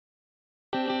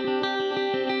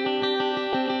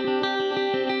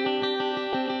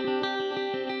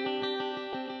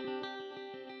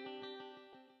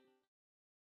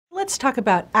Let's talk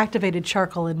about activated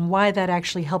charcoal and why that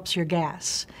actually helps your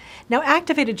gas. Now,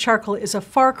 activated charcoal is a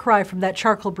far cry from that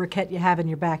charcoal briquette you have in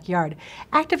your backyard.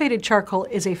 Activated charcoal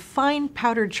is a fine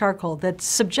powdered charcoal that's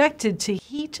subjected to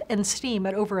heat and steam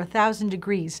at over 1,000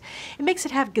 degrees. It makes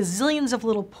it have gazillions of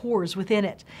little pores within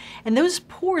it. And those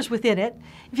pores within it,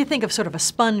 if you think of sort of a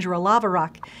sponge or a lava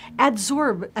rock,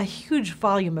 adsorb a huge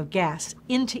volume of gas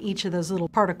into each of those little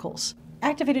particles.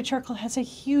 Activated charcoal has a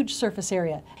huge surface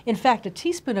area. In fact, a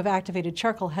teaspoon of activated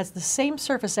charcoal has the same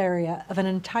surface area of an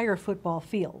entire football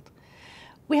field.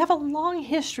 We have a long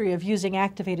history of using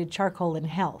activated charcoal in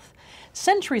health.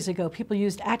 Centuries ago, people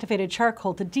used activated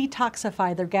charcoal to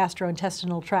detoxify their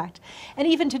gastrointestinal tract. And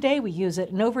even today, we use it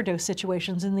in overdose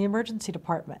situations in the emergency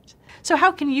department. So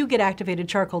how can you get activated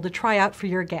charcoal to try out for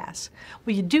your gas?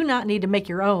 Well, you do not need to make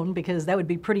your own, because that would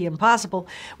be pretty impossible.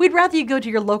 We'd rather you go to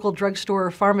your local drugstore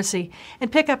or pharmacy and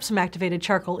pick up some activated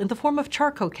charcoal in the form of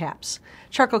charcoal caps.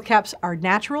 Charcoal caps are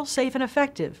natural, safe, and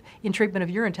effective in treatment of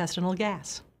your intestinal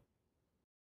gas.